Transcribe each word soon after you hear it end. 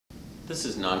This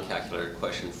is non-calculator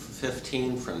question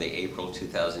 15 from the April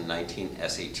 2019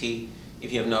 SAT.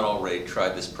 If you have not already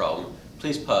tried this problem,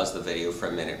 please pause the video for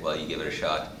a minute while you give it a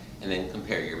shot and then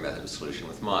compare your method of solution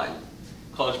with mine.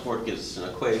 College Board gives us an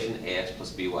equation, ax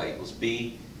plus by equals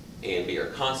b. A and b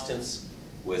are constants,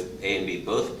 with a and b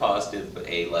both positive but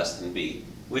a less than b,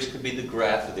 which could be the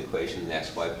graph of the equation in the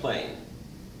xy plane.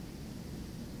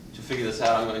 To figure this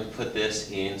out, I'm going to put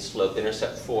this in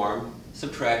slope-intercept form.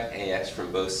 Subtract ax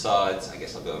from both sides. I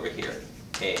guess I'll go over here.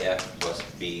 Ax plus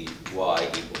by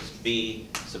equals b.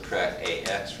 Subtract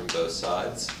ax from both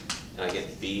sides. And I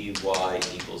get by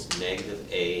equals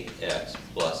negative ax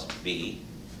plus b.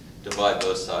 Divide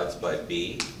both sides by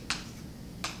b.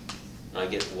 And I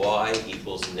get y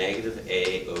equals negative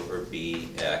a over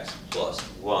bx plus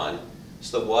 1.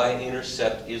 So the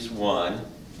y-intercept is 1,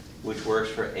 which works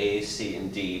for a, c,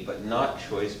 and d, but not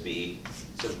choice b,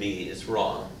 so b is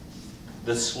wrong.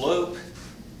 The slope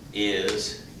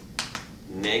is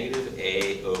negative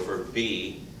a over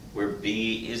b, where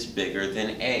b is bigger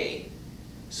than a.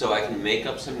 So I can make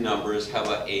up some numbers. How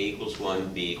about a equals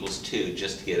 1, b equals 2,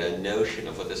 just to get a notion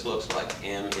of what this looks like.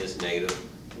 M is negative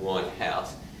 1/2.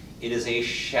 It is a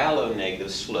shallow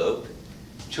negative slope.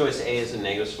 Choice A is a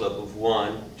negative slope of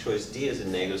 1. Choice D is a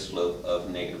negative slope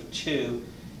of negative 2.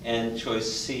 And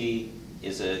choice C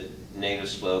is a negative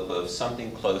slope of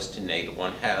something close to negative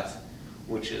 1/2,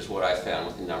 which is what I found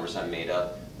with the numbers I made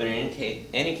up. But in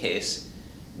any case,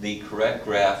 the correct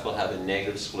graph will have a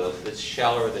negative slope that's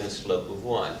shallower than a slope of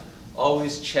 1.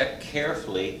 Always check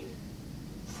carefully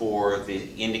for the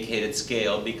indicated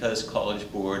scale, because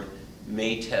College Board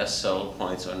may test subtle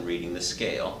points on reading the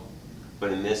scale.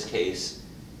 But in this case,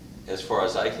 as far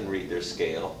as I can read their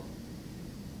scale,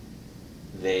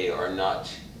 they are not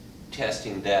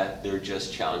testing that, they're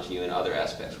just challenging you in other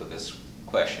aspects with this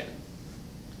question.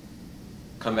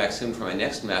 Come back soon for my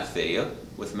next math video.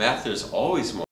 With math, there's always more.